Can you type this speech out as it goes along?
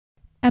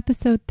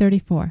Episode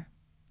 34.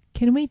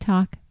 Can we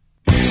talk?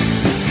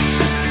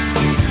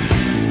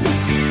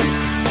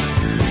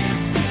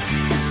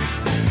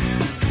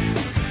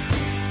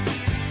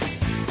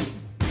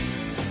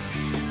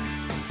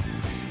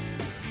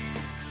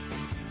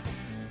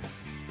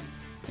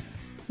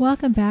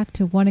 Welcome back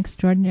to One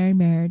Extraordinary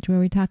Marriage, where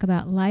we talk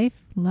about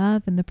life,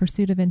 love, and the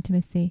pursuit of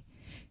intimacy.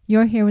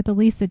 You're here with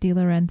Elisa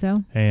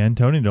DiLorenzo. And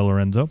Tony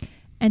DiLorenzo.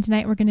 And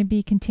tonight we're going to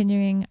be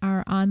continuing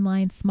our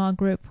online small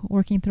group,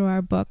 working through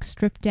our book,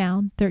 Stripped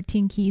Down,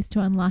 13 Keys to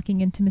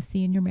Unlocking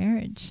Intimacy in Your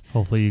Marriage.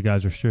 Hopefully you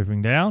guys are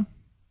stripping down.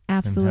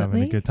 Absolutely. And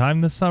having a good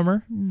time this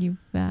summer. You've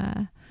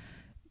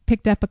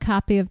picked up a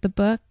copy of the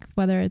book,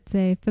 whether it's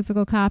a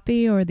physical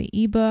copy or the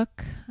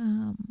ebook.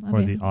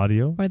 Or the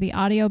audio. Or the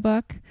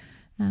audiobook.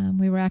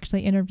 We were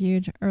actually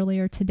interviewed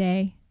earlier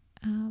today.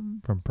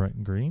 From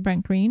Brent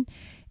Green.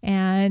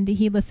 And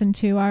he listened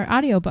to our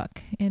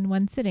audiobook in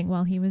one sitting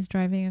while he was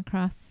driving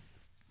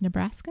across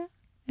Nebraska,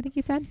 I think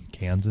he said.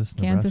 Kansas,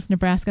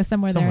 Nebraska,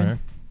 somewhere there. In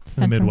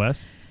the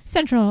Midwest.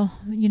 Central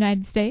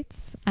United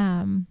States.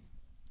 And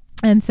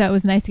so it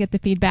was nice to get the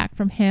feedback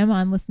from him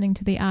on listening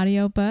to the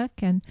audiobook.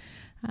 And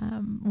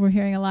we're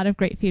hearing a lot of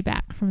great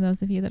feedback from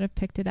those of you that have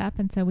picked it up.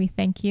 And so we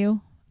thank you.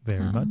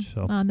 Very much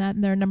so. On that.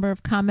 And there are a number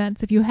of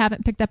comments. If you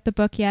haven't picked up the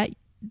book yet,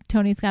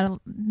 Tony's got a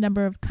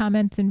number of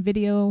comments and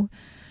video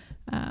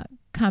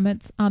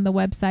comments on the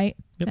website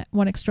at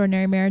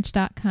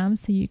oneextraordinarymarriage.com,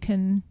 so you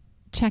can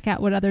check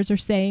out what others are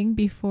saying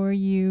before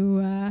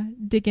you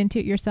dig into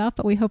it yourself.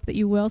 But we hope that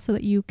you will, so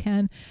that you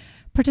can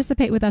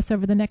participate with us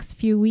over the next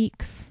few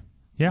weeks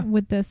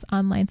with this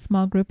online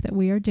small group that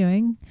we are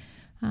doing.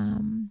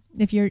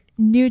 If you're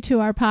new to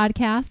our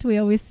podcast, we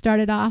always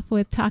started off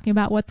with talking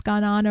about what's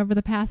gone on over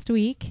the past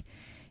week.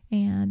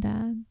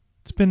 And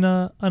it's been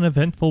an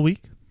eventful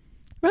week.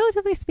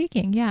 Relatively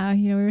speaking, yeah.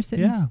 We were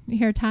sitting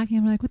here talking,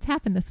 and we're like, what's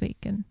happened this week?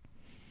 And,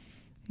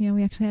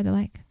 we actually had to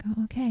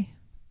go, okay.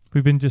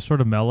 We've been just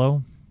sort of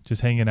mellow,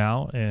 just hanging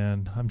out.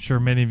 And I'm sure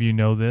many of you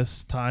know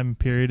this time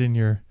period in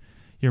your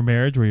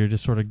marriage where you're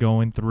just sort of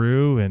going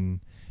through and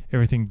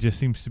everything just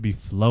seems to be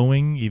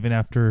flowing, even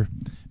after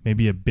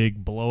maybe a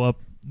big blow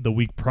up the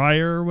week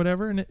prior or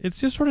whatever. And it's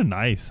just sort of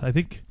nice. I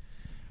think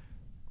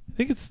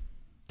it's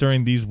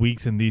during these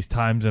weeks and these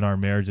times in our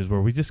marriages where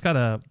we just got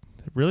to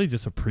really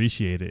just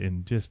appreciate it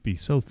and just be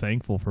so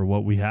thankful for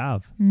what we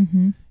have,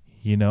 and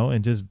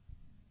just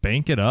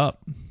bank it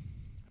up,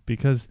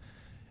 because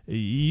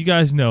you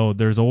guys know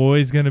there's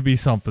always going to be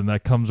something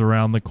that comes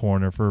around the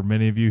corner for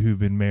many of you who've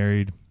been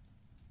married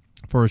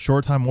for a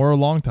short time or a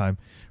long time.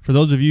 For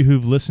those of you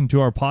who've listened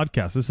to our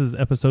podcast, this is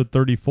episode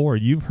 34.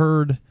 You've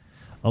heard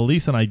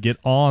Elisa and I get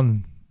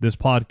on this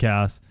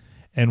podcast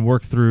and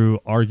work through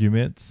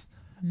arguments.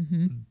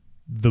 Mm-hmm.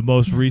 The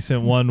most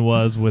recent one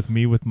was with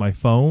me with my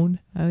phone.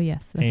 Oh,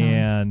 yes.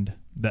 And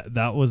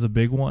that was a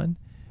big one.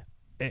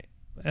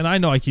 And I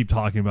know I keep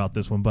talking about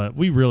this one, but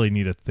we really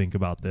need to think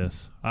about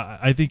this.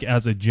 I think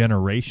as a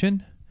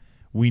generation,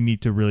 we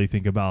need to really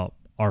think about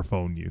our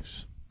phone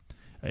use.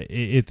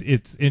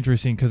 It's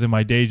interesting because in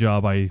my day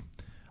job,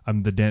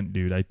 I'm the dent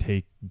dude. I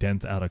take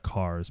dents out of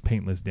cars,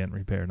 paintless dent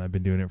repair, and I've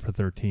been doing it for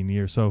 13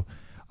 years. So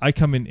I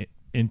come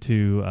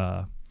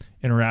into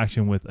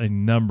interaction with a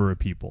number of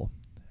people.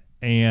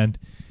 And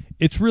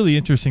it's really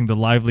interesting, the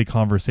lively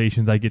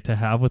conversations I get to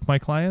have with my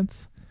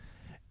clients.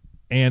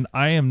 And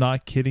I am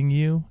not kidding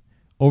you.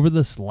 Over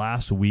this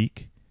last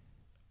week,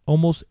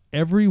 almost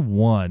every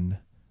one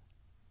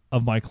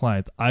of my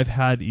clients, I've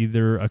had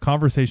either a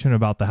conversation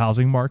about the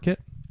housing market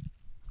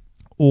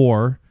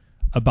or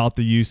about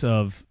the use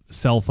of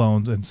cell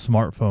phones and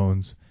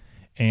smartphones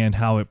and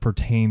how it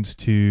pertains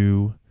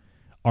to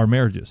our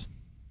marriages.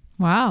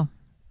 Wow.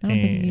 I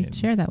don't think you'd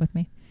share that with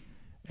me.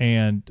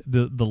 And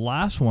the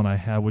last one I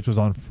had, which was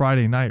on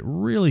Friday night,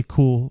 really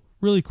cool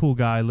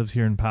guy, lives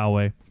here in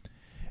Poway.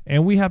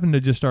 And we happened to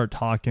just start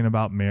talking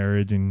about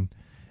marriage and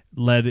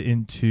led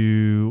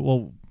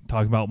into,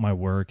 talking about my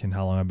work and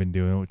how long I've been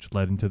doing it, which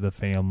led into the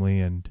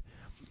family and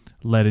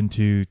led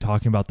into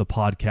talking about the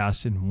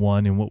podcast and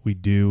what we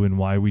do and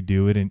why we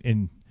do it.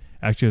 And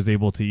actually I was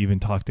able to even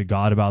talk to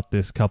God about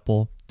this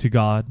couple,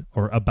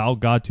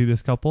 about God to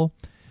this couple.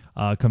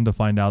 Come to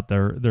find out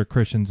they're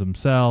Christians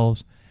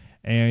themselves.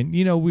 And,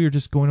 we were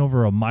just going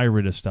over a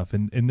myriad stuff.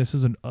 And this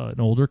is an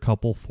older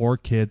couple, 4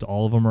 kids.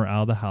 All of them are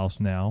out of the house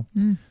now.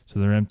 So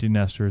they're empty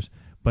nesters.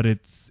 But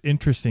it's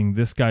interesting.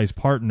 This guy's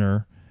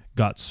partner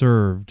got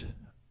served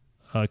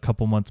a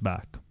couple months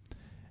back.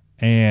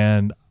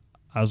 And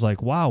I was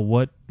like, wow,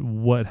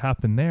 what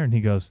happened there? And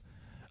he goes,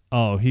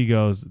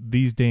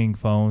 these dang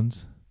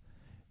phones.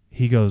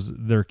 He goes,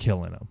 they're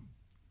killing them.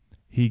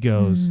 He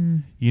goes,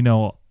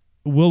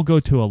 we'll go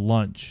to a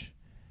lunch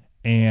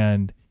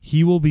and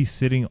he will be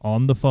sitting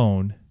on the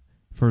phone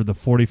for the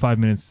 45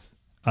 minutes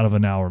out of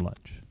an hour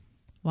lunch.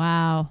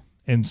 Wow.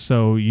 And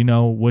so,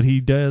 what he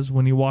does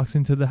when he walks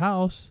into the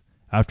house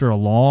after a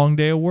long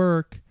day of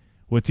work,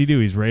 what's he do?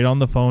 He's right on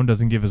the phone,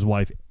 doesn't give his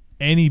wife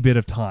any bit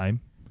of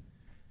time.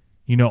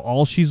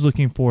 All she's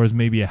looking for is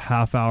maybe a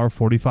half hour,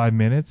 45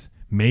 minutes,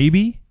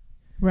 maybe,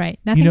 Right.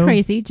 Nothing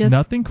crazy. Just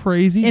nothing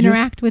crazy.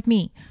 Interact with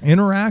me.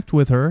 Interact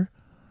with her.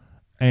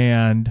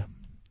 And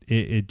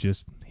it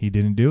just, he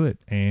didn't do it.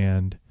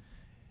 And,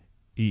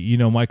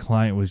 my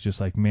client was just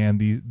like,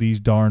 man, these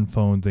darn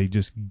phones, they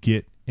just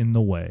get in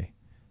the way.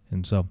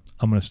 And so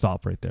I'm going to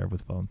stop right there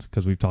with phones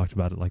because we've talked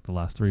about it like the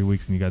last 3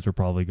 weeks and you guys are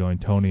probably going,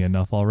 Tony,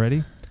 enough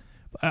already.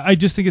 I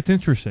just think it's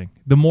interesting.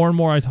 The more and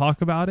more I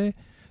talk about it,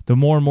 the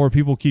more and more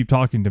people keep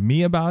talking to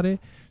me about it.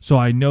 So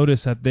I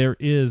notice that there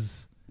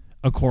is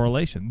a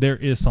correlation. There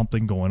is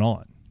something going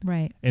on.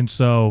 Right. And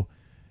so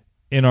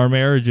in our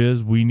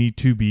marriages, we need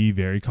to be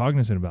very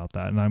cognizant about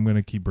that. And I'm going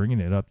to keep bringing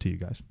it up to you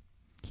guys.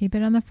 Keep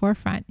it on the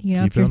forefront.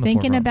 If you're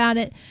thinking about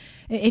it,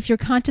 if you're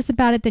conscious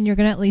about it, then you're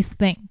going to at least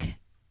think.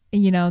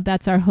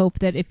 That's our hope,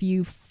 that if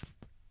you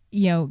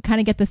kind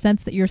of get the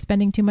sense that you're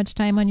spending too much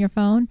time on your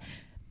phone,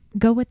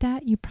 go with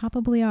that. You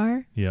probably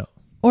are. Yeah.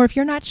 Or if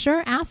you're not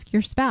sure, ask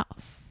your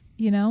spouse,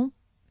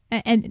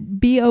 and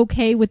be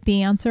okay with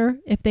the answer.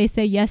 If they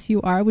say, yes,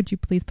 you are, would you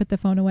please put the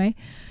phone away?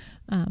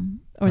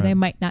 Or they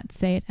might not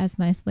say it as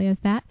nicely as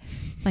that,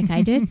 like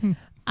I did.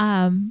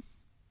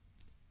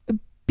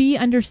 Be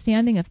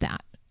understanding of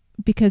that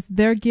because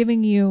they're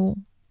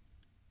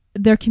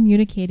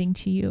communicating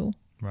to you.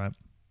 Right.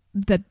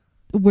 That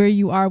where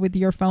you are with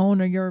your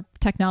phone or your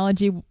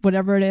technology,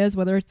 whatever it is,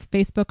 whether it's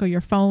Facebook or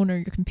your phone or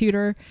your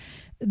computer,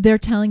 they're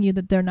telling you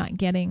that they're not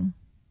getting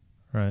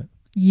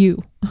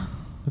you.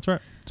 That's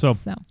right. So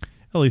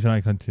Elise and I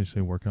are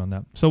continuously working on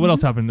that. So what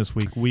else happened this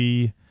week?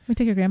 We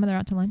took your grandmother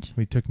out to lunch.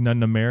 We took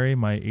Nunna Mary,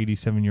 my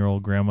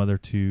 87-year-old grandmother,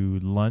 to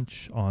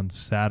lunch on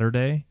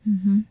Saturday.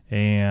 Mm-hmm.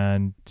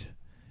 And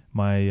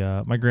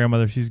my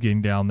grandmother, she's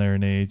getting down there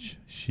in age.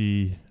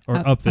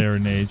 Up there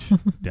in age.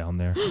 Down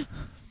there.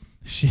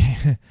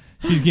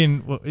 She's getting,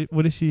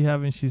 what is she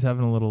having? She's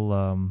having a little,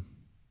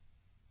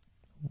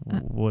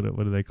 what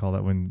do they call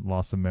that when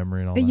loss of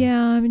memory and all that?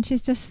 Yeah, I mean,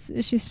 she's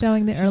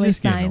showing the early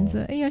signs.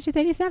 She's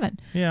 87.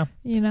 Yeah.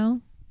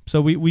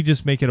 So we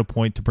just make it a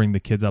point to bring the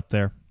kids up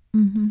there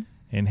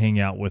and hang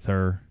out with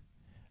her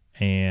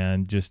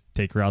and just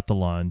take her out to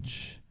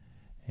lunch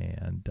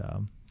and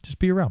just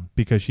be around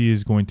because she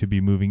is going to be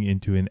moving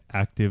into an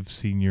active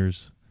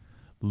seniors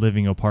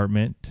living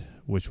apartment,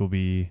 which will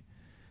be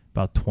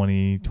about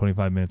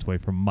 20-25 minutes away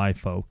from my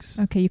folks.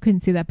 Okay, you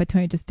couldn't see that, but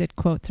Tony just did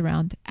quotes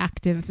around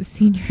active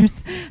seniors.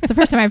 It's the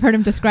first time I've heard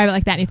him describe it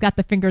like that, and he's got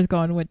the fingers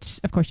going,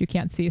 which, of course, you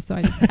can't see, so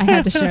I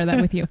had to share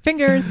that with you.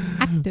 Fingers,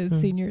 active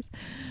seniors.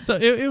 So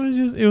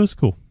it was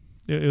cool.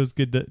 It was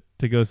good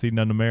to go see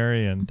Nunna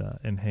Mary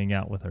and hang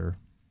out with her.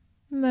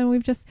 And then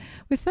we've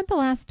spent the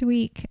last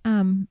week,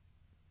 I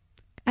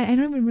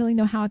don't even really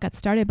know how it got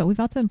started, but we've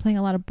also been playing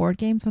a lot of board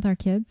games with our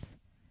kids.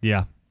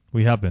 Yeah,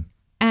 we have been.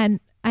 And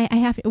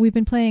we've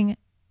been playing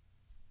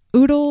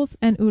oodles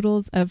and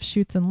oodles of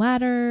Chutes and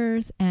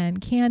Ladders and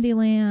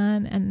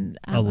Candyland and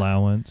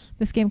Allowance.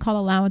 This game called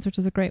Allowance, which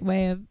is a great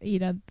way of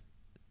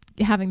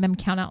having them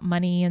count out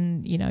money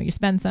and you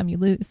spend some, you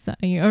lose,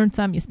 you earn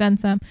some, you spend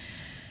some.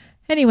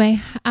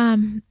 Anyway,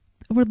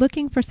 we're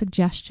looking for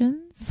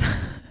suggestions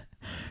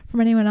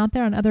from anyone out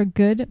there on other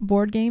good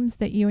board games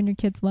that you and your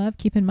kids love.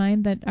 Keep in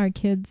mind that our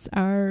kids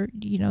are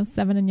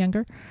 7 and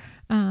younger,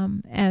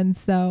 and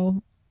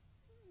so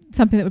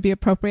something that would be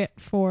appropriate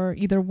for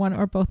either one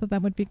or both of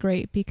them would be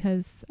great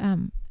because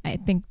I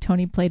think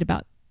Tony played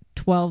about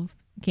 12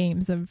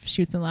 games of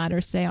Chutes and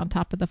Ladders today on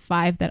top of the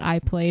 5 that I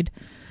played.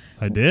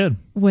 I did.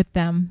 With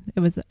them. It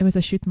was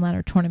a Chutes and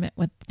Ladder tournament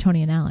with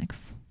Tony and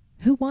Alex.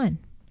 Who won?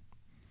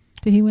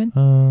 Did he win?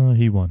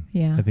 He won.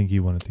 Yeah. I think he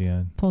won at the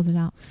end. Pulls it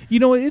out.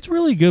 It's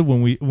really good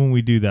when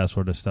we do that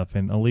sort of stuff.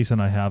 And Elise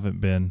and I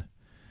haven't been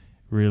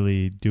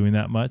really doing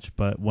that much,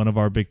 but one of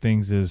our big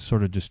things is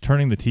sort of just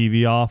turning the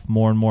TV off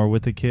more and more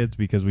with the kids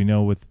because we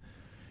know with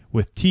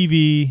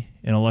TV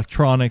and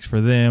electronics for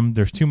them,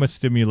 there's too much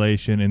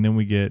stimulation and then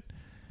we get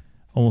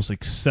almost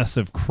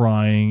excessive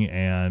crying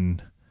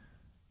and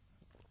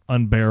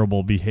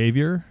unbearable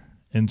behavior.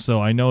 And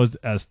so I know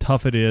as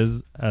tough it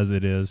is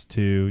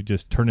to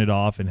just turn it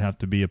off and have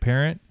to be a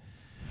parent,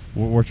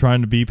 we're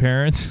trying to be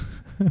parents.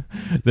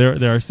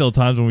 There are still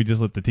times when we just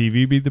let the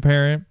TV be the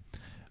parent.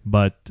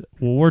 But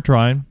we're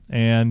trying,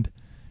 and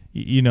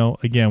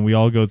again, we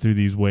all go through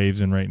these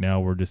waves, and right now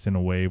we're just in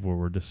a wave where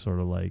we're just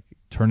sort of like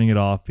turning it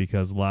off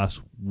because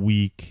last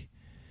week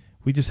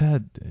we just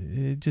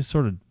it just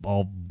sort of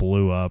all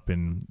blew up,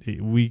 and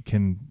we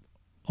can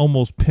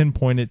almost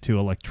pinpoint it to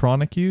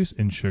electronic use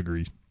and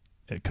sugary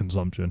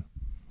consumption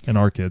in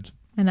our kids.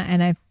 And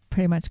I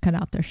pretty much cut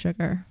out their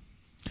sugar.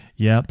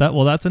 Yeah,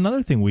 that's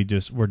another thing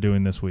we're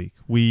doing this week.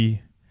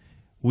 We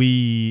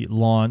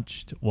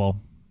launched,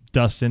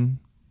 Dustin,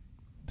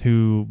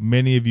 who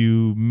many of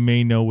you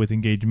may know with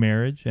Engaged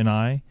Marriage, and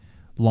I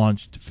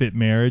launched Fit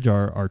Marriage,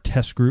 our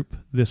test group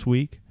this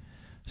week.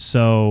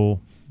 So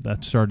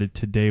that started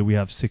today. We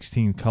have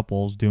 16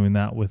 couples doing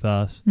that with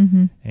us.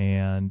 Mm-hmm.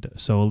 And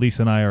so Elise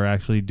and I are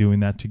actually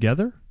doing that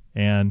together.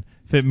 And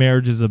Fit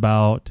Marriage is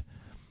about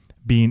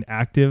being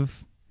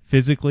active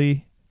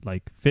physically,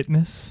 like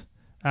fitness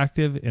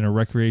active in a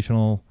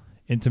recreational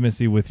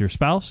intimacy with your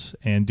spouse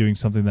and doing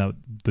something that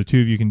the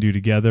two of you can do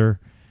together,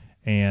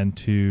 and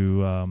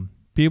to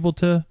be able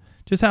to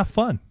just have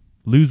fun,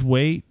 lose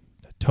weight,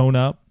 tone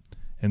up.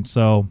 And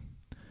so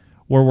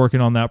we're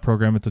working on that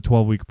program. It's a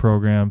 12-week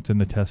program. It's in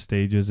the test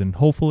stages, and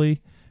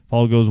hopefully, if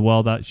all goes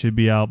well, that should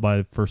be out by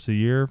the first of the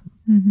year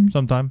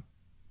sometime.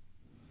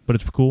 But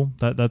it's cool.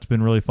 That's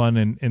been really fun.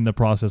 And in the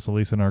process,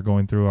 Elisa and I are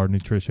going through our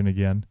nutrition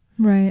again,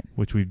 right?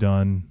 Which we've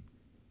done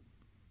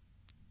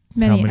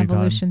many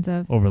evolutions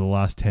of over the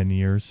last 10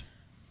 years.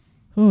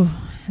 Ooh,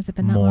 has it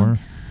been that long?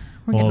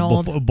 We're getting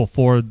old.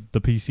 Before the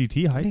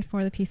PCT hike.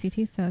 Before the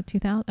PCT, so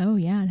 2000. Oh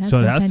yeah, it has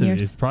so been 10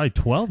 years. It's probably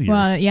 12 years.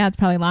 Well, yeah, it's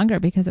probably longer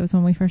because it was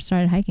when we first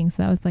started hiking.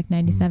 So that was like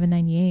 97,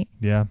 98.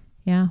 Yeah.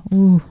 Yeah.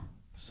 Ooh,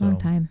 long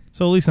time.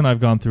 So Lisa and I have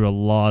gone through a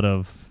lot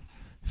of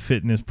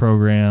fitness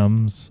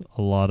programs,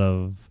 a lot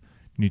of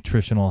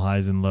nutritional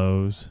highs and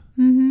lows.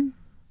 Mm-hmm.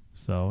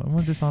 So, and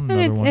we're just on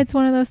another one. It's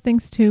one of those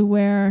things too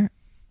where,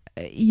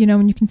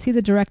 when you can see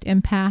the direct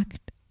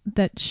impact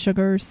that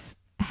sugars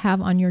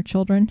have on your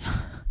children,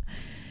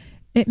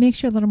 it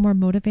makes you a little more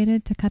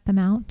motivated to cut them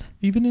out.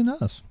 Even in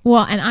us.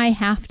 Well, and I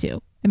have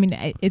to. I mean,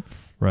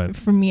 it's right.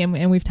 For me,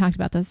 and we've talked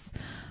about this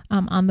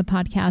on the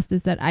podcast,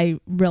 is that I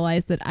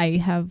realize that I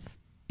have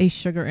a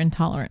sugar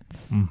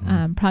intolerance,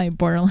 probably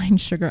borderline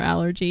sugar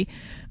allergy,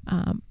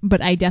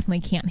 but I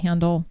definitely can't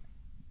handle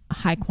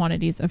high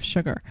quantities of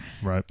sugar.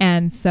 Right.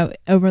 And so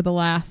over the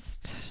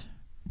last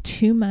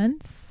 2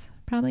 months,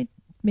 probably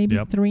maybe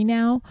 3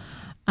 now,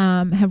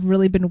 have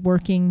really been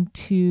working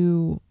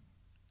to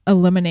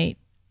eliminate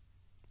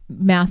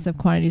massive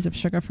quantities of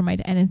sugar from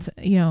and it's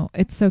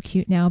it's so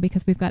cute now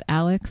because we've got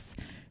Alex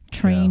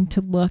trained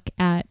to look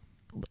at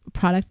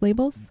product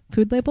labels,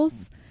 food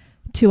labels,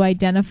 to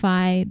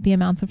identify the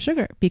amounts of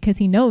sugar, because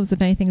he knows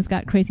if anything's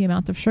got crazy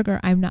amounts of sugar,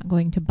 I'm not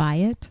going to buy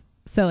it.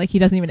 So he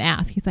doesn't even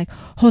ask. He's like,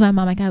 hold on,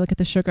 Mom, I gotta look at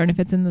the sugar, and if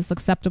it's in this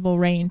acceptable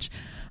range,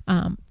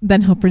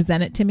 then he'll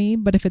present it to me.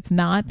 But if it's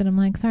not, then I'm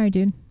like, sorry,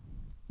 dude,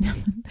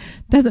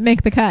 doesn't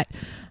make the cut.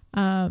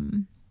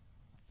 And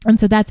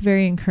so that's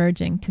very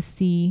encouraging to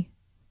see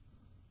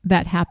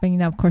that happening.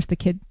 Now, of course, the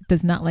kid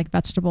does not like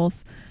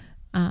vegetables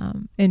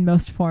in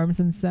most forms,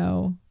 and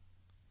so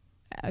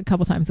a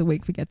couple times a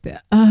week we get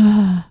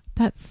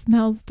that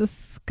smells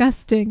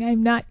disgusting,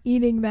 I'm not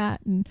eating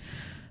that. And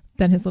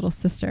then his little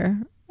sister,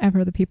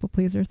 ever the people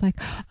pleaser, is like,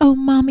 oh,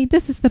 Mommy,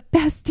 this is the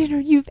best dinner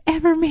you've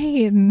ever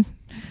made. And,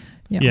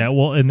 yeah,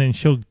 well, and then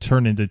she'll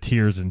turn into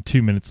tears and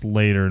 2 minutes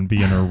later and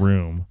be in her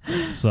room.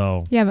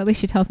 So yeah, but at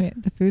least she tells me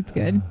the food's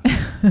good.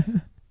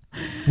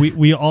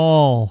 we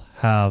all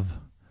have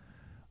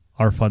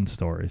our fun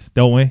stories,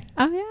 don't we?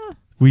 Oh yeah,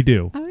 we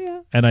do. Oh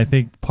yeah. And I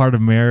think part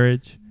of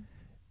marriage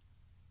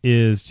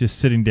is just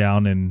sitting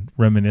down and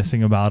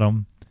reminiscing about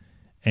them,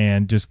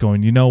 and just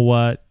going, you know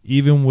what?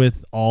 Even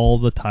with all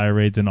the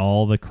tirades and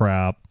all the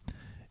crap,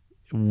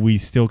 we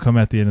still come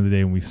at the end of the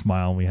day and we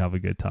smile and we have a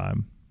good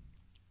time.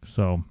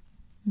 So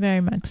very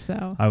much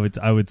so. I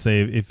would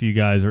say if you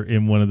guys are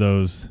in one of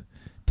those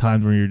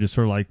times where you're just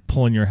sort of like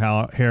pulling your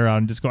hair out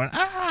and just going,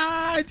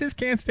 I just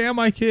can't stand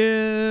my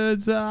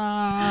kids. Or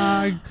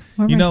my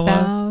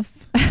spouse.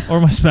 Or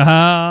my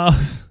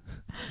spouse.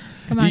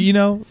 Come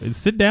on.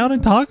 Sit down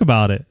and talk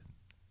about it.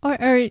 Or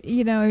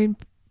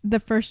the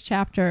first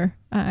chapter,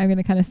 I'm going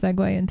to kind of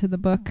segue into the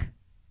book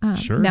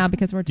sure. now,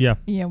 because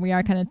we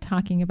are kind of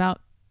talking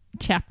about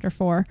chapter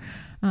 4,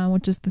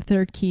 which is the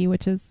third key,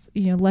 which is,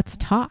 let's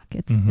talk.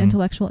 It's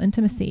intellectual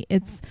intimacy.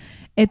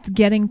 It's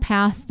getting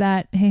past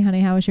that, hey, honey,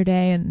 how was your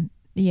day? And,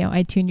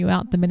 I tune you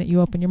out the minute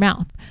you open your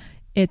mouth.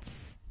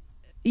 It's,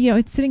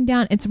 it's sitting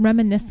down, it's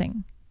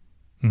reminiscing,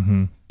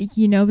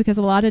 because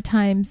a lot of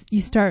times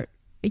you start,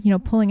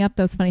 pulling up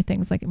those funny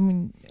things. Like, I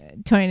mean,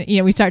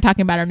 Tony, we start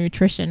talking about our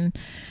nutrition,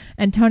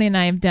 and Tony and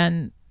I have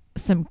done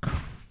some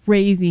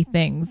crazy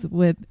things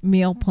with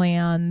meal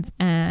plans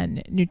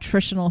and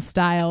nutritional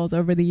styles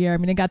over the year. I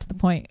mean, it got to the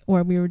point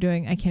where we were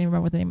doing, I can't even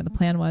remember what the name of the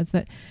plan was,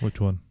 but. Which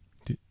one?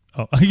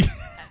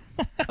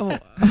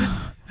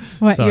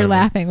 What? Sorry, you're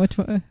laughing. Which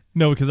one?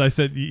 No, because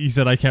you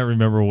said I can't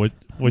remember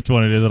which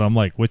one it is, and I'm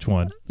like, which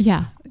one?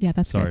 Yeah,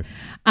 that's sorry.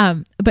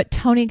 Good. But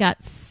Tony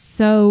got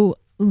so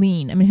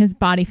lean. I mean, his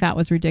body fat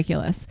was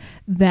ridiculous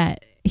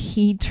that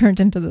he turned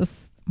into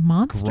this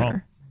monster.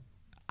 Grump.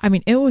 I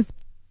mean, it was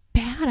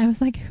bad. I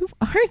was like, who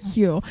are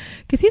you?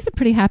 Because he's a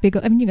pretty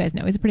you guys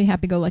know he's a pretty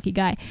happy-go-lucky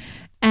guy,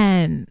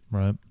 and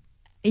right.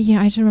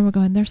 I just remember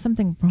going, there's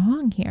something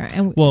wrong here.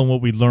 And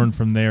what we learned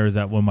from there is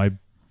that when my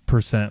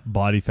percent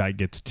body fat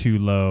gets too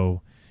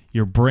low,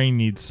 your brain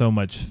needs so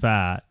much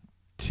fat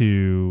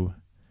to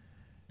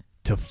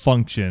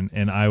function,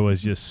 and I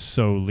was just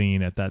so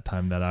lean at that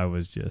time that I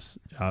was just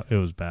it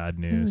was bad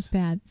news. It was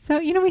bad. So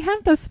we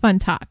have those fun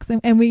talks,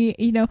 and we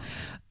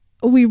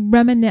we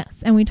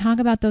reminisce, and we talk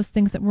about those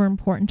things that were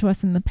important to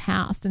us in the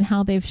past and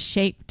how they've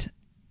shaped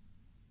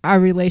our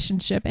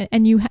relationship,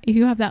 and you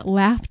have that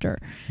laughter.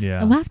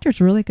 Yeah, laughter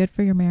is really good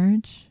for your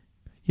marriage.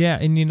 Yeah,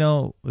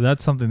 and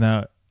that's something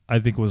that I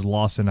think was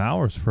lost in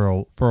ours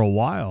for a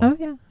while. Oh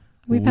yeah,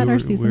 we've had our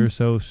seasons. We were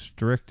so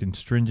strict and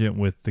stringent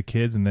with the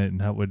kids, and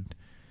that would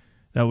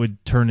that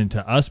would turn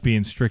into us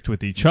being strict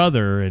with each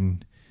other,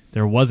 and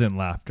there wasn't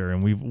laughter.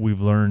 And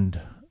we've learned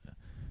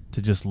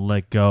to just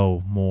let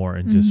go more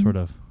and just sort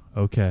of,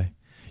 okay.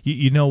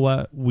 You know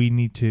what we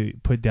need to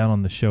put down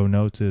on the show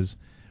notes is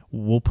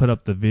we'll put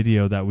up the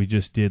video that we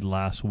just did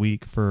last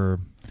week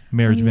for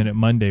Marriage Minute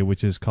Monday,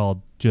 which is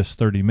called Just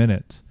 30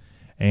 Minutes.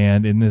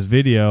 And in this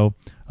video,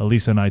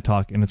 Elisa and I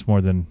talk, and it's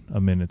more than a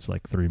minute, it's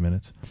like 3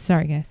 minutes.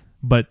 Sorry, guys.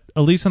 But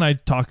Elisa and I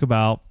talk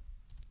about,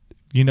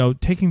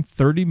 taking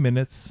 30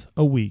 minutes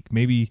a week,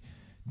 maybe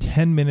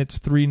 10 minutes,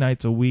 3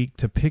 nights a week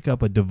to pick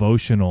up a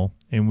devotional,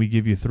 and we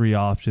give you 3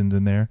 options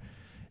in there,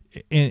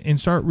 and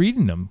start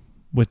reading them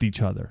with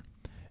each other.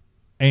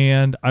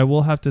 And I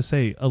will have to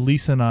say,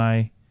 Elisa and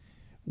I,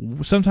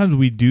 sometimes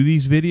we do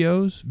these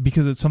videos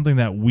because it's something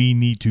that we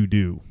need to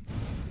do.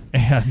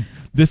 And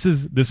this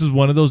is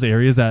one of those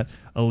areas that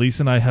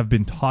Elisa and I have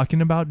been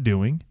talking about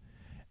doing,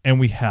 and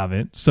we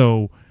haven't.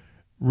 So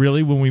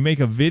really, when we make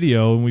a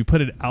video and we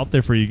put it out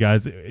there for you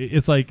guys,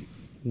 it's like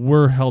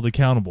we're held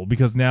accountable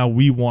because now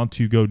we want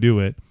to go do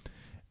it.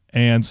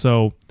 And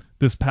so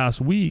this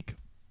past week,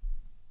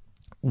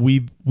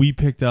 we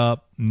picked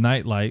up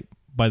Nightlight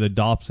by the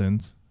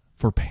Dobsons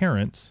for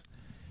parents,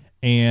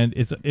 and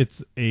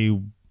it's a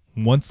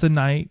once a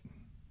night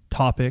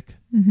topic,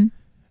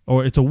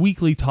 or it's a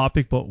weekly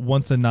topic, but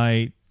once a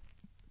night.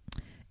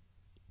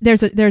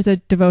 There's a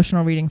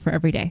devotional reading for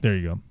every day. There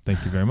you go.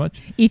 Thank you very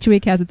much. Each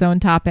week has its own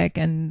topic,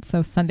 and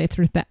so Sunday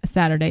through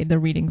Saturday, the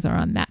readings are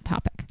on that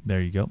topic. There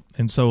you go.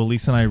 And so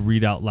Elisa and I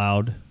read out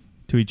loud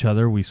to each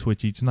other. We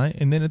switch each night,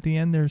 and then at the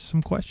end, there's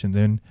some questions,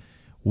 and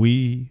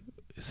we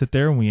sit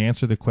there and we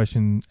answer the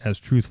question as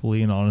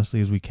truthfully and honestly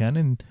as we can,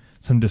 and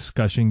some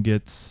discussion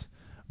gets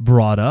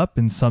brought up,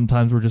 and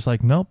sometimes we're just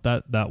like, nope,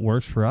 that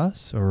works for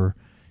us, or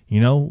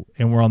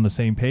and we're on the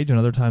same page, and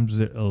other times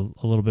a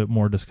little bit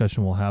more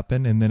discussion will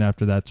happen, and then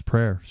after that's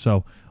prayer.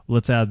 So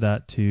let's add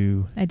that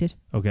to. I did.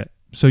 Okay,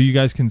 so you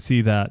guys can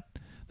see that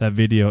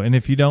video, and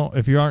if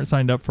you aren't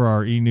signed up for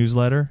our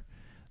e-newsletter,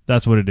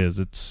 that's what it is.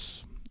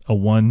 It's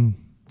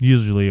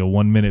usually a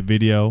 1 minute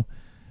video.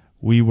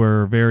 We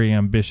were very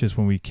ambitious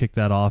when we kicked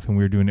that off, and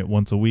we were doing it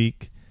once a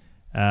week.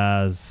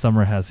 As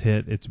summer has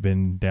hit, it's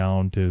been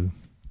down to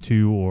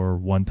 2 or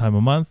 1 time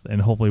a month,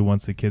 and hopefully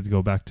once the kids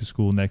go back to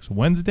school next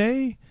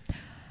Wednesday,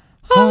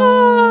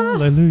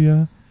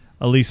 hallelujah,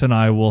 Elisa and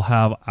I will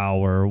have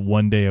our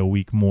 1 day a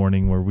week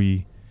morning where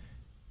we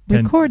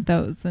record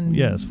those, and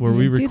where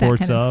we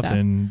record stuff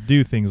and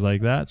do things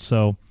like that.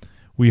 So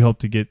we hope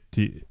to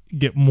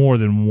get more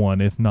than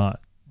 1, if not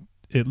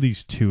at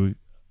least 2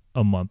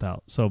 a month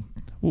out. So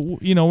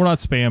we're not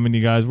spamming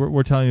you guys.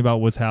 We're telling you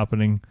about what's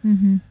happening.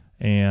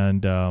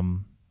 And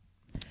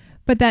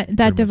but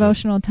that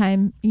devotional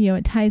time,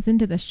 it ties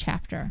into this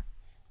chapter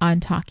on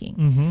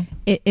talking.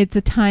 It's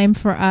a time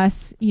for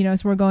us,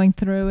 as we're going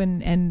through,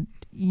 and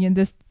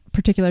this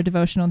particular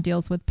devotional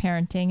deals with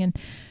parenting,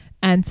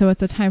 and so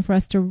it's a time for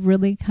us to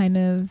really kind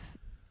of,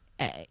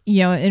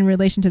 in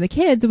relation to the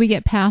kids, we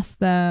get past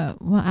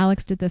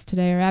Alex did this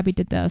today, or Abby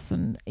did this,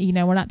 and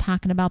we're not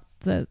talking about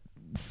the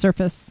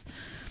surface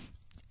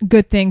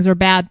good things or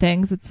bad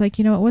things. It's like,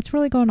 what's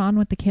really going on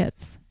with the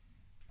kids?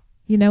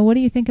 What do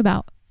you think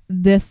about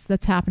this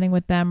that's happening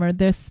with them, or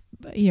this,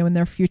 in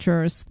their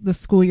future, or the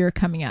school year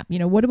coming up?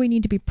 What do we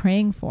need to be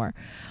praying for?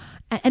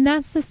 And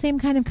that's the same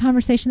kind of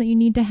conversation that you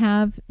need to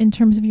have in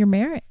terms of your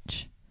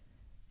marriage.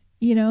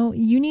 You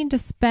need to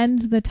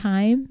spend the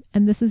time,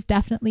 and this is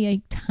definitely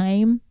a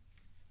time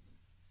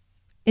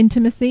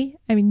intimacy.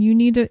 I mean, you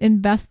need to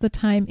invest the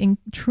time in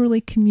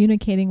truly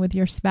communicating with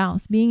your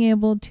spouse, being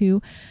able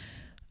to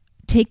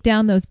take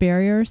down those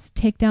barriers,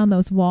 take down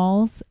those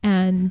walls,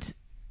 and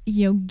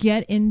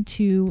get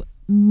into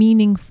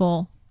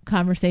meaningful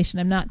conversation.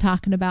 I'm not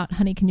talking about,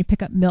 honey, can you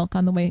pick up milk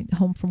on the way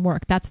home from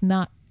work? That's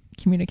not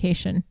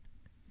communication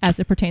as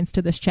it pertains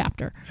to this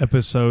chapter.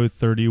 Episode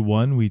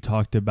 31, we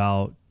talked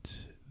about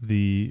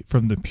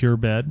from the Pure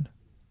Bed,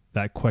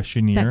 that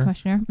questionnaire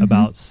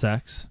about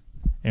sex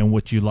and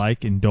what you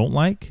like and don't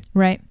like.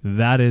 Right.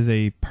 That is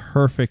a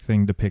perfect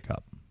thing to pick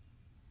up.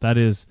 That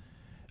is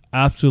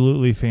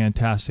absolutely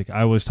fantastic.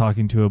 I was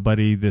talking to a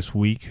buddy this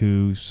week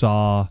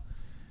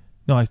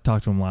I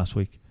talked to him last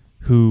week,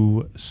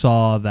 who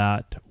saw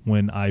that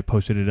when I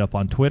posted it up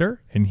on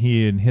Twitter, and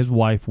he and his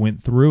wife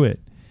went through it.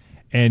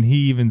 And he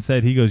even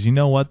said, he goes, you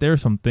know what? There are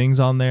some things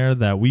on there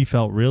that we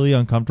felt really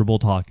uncomfortable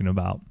talking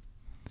about.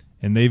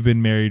 And they've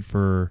been married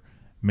for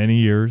many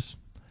years,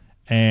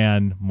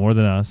 and more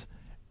than us.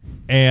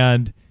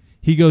 And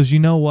he goes, you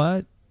know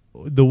what?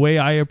 The way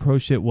I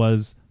approached it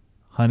was,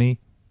 honey,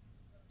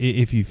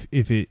 if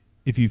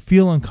you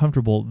feel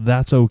uncomfortable,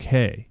 that's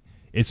okay.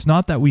 It's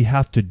not that we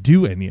have to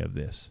do any of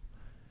this,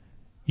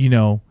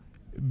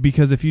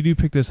 because if you do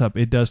pick this up,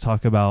 it does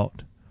talk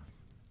about.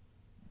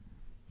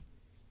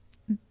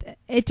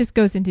 It just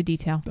goes into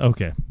detail.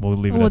 Okay, we'll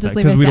leave it at that,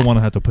 because we don't want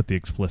to have to put the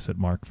explicit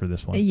mark for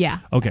this one. Yeah.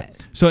 Okay.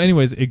 So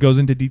anyways, it goes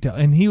into detail,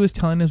 and he was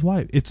telling his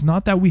wife, it's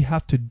not that we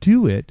have to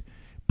do it,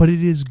 but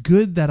it is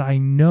good that I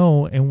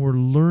know, and we're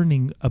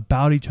learning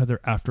about each other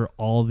after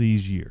all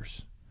these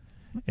years.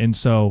 And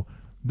so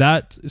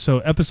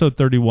episode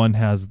 31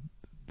 has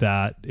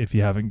that. If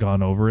you haven't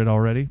gone over it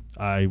already,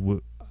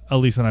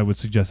 Elise and I would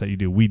suggest that you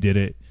do. We did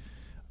it.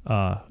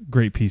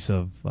 Great piece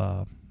of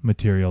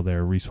material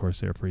there, resource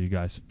there for you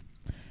guys.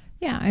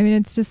 Yeah, I mean,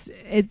 it's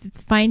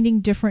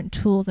finding different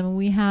tools. I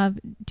mean,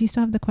 do you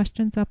still have the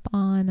questions up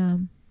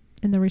on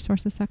in the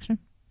resources section?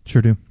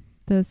 Sure do.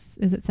 Is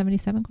it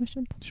 77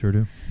 questions? Sure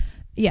do.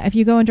 Yeah, if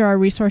you go into our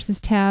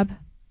resources tab,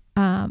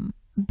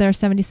 there are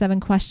 77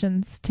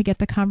 questions to get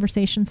the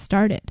conversation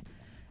started.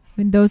 I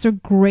mean, those are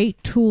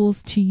great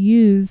tools to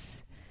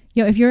use.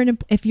 You know, if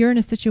you're in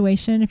a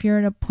situation, if you're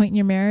in a point in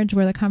your marriage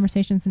where the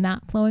conversation's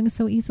not flowing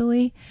so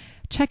easily,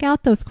 check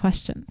out those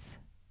questions.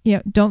 You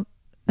know, don't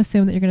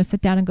assume that you're going to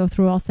sit down and go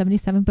through all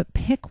 77, but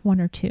pick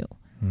one or two.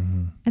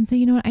 Mm-hmm. And say,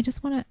 you know what, I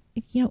just want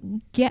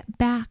to, get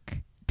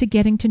back to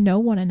getting to know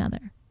one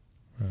another.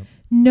 Right.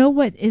 Know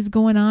what is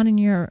going on in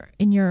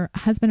your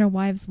husband or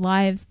wife's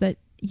lives that,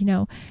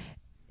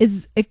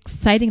 is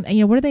exciting.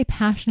 What are they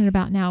passionate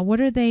about now?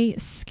 What are they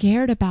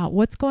scared about?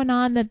 What's going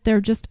on that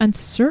they're just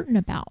uncertain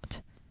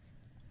about?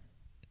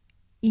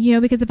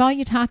 Because if all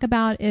you talk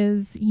about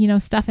is,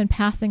 stuff in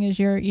passing as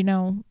you're,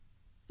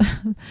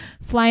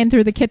 flying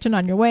through the kitchen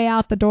on your way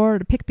out the door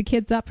to pick the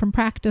kids up from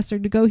practice or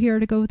to go here or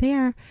to go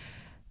there,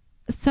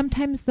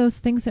 sometimes those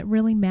things that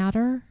really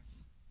matter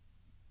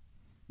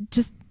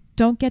just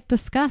don't get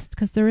discussed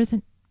because there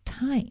isn't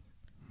time.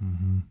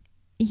 Mm-hmm.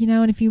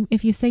 And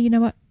if you say, you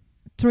know what,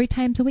 3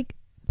 times a week,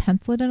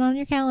 pencil it in on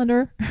your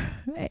calendar.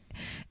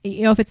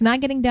 If it's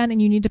not getting done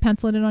and you need to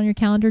pencil it in on your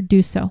calendar,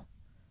 do so.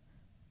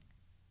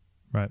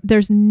 Right.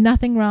 There's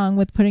nothing wrong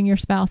with putting your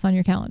spouse on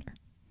your calendar.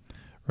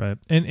 Right.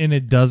 And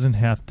it doesn't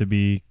have to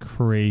be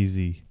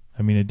crazy.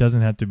 I mean, it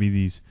doesn't have to be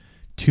these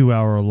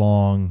 2-hour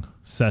long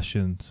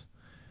sessions.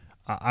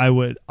 I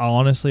would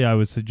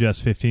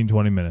suggest 15,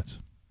 20 minutes.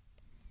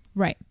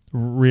 Right.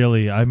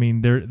 Really. I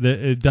mean,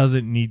 it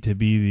doesn't need to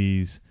be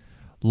these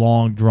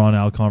long,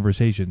 drawn-out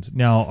conversations.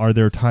 Now, are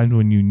there times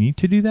when you need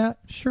to do that?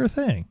 Sure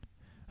thing.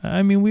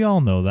 I mean, we all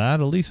know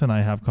that. Elise and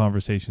I have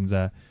conversations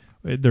that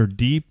they're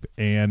deep,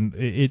 and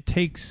it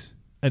takes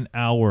an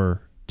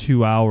hour,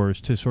 2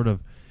 hours to sort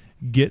of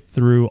get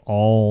through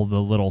all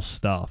the little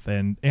stuff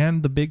and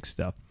the big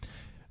stuff.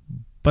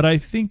 But I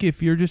think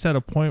if you're just at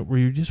a point where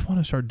you just want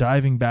to start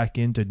diving back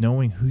into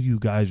knowing who you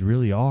guys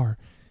really are,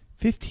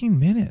 15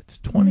 minutes,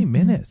 20 mm-hmm.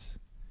 minutes,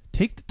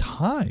 take the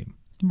time.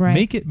 Right.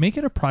 Make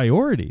it a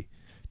priority.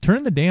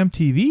 Turn the damn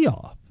TV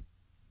off.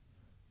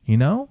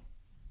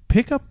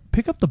 Pick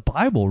up the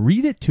Bible,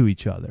 read it to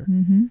each other.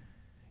 Mm-hmm.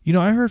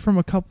 I heard from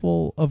a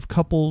couple of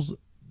couples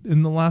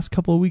in the last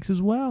couple of weeks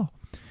as well.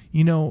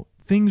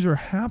 Things are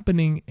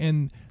happening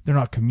and they're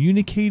not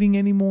communicating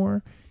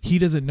anymore. He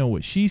doesn't know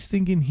what she's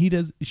thinking.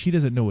 She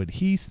doesn't know what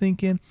he's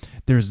thinking.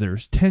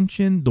 There's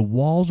tension. The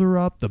walls are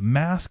up. The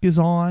mask is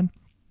on.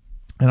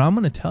 And I'm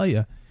going to tell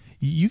you,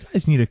 you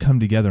guys need to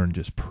come together and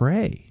just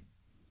pray.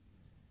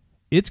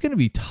 It's going to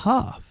be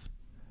tough,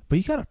 but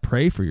you got to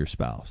pray for your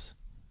spouse.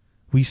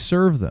 We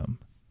serve them.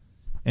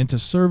 And to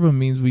serve them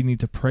means we need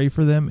to pray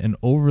for them and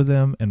over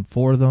them and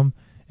for them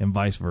and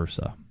vice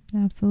versa.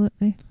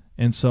 Absolutely.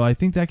 And so I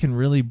think that can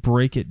really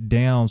break it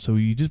down. So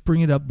you just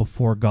bring it up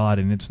before God,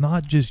 and it's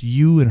not just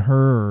you and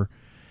her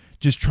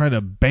just trying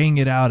to bang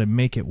it out and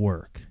make it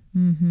work.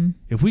 Mm-hmm.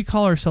 If we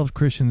call ourselves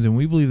Christians and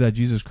we believe that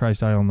Jesus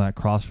Christ died on that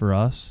cross for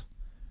us,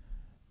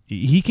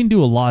 he can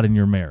do a lot in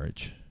your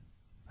marriage.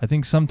 I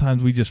think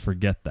sometimes we just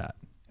forget that,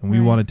 and we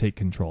want to take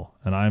control.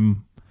 And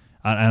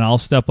I'll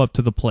step up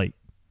to the plate.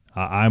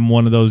 I'm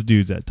one of those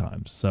dudes at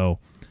times. So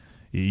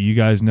you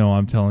guys know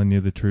I'm telling you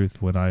the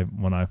truth when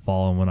I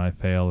fall and when I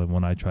fail and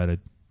when I try to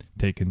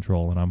take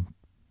control. And I'm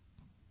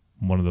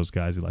one of those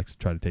guys who likes to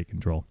try to take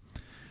control.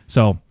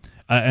 So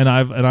and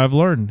I've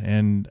learned,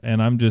 and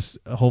I'm just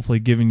hopefully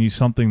giving you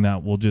something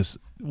that will just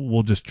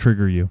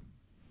trigger you.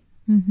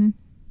 Mm-hmm.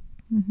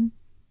 Mm-hmm.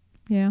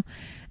 Yeah,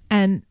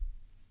 and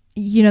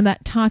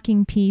that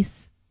talking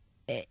piece,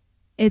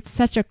 it's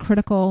such a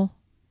critical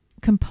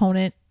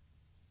component,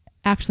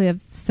 actually, of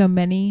so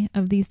many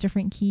of these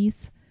different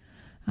keys.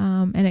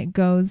 And it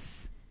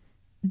goes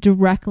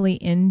directly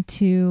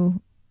into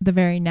the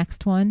very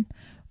next one,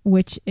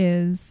 which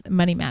is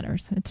Money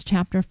Matters. It's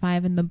chapter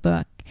 5 in the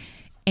book.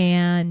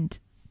 And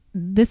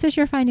this is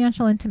your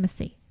financial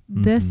intimacy.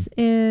 Mm-hmm. This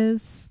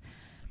is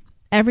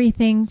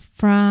everything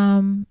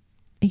from,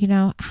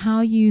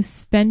 how you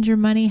spend your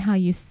money, how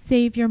you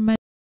save your money,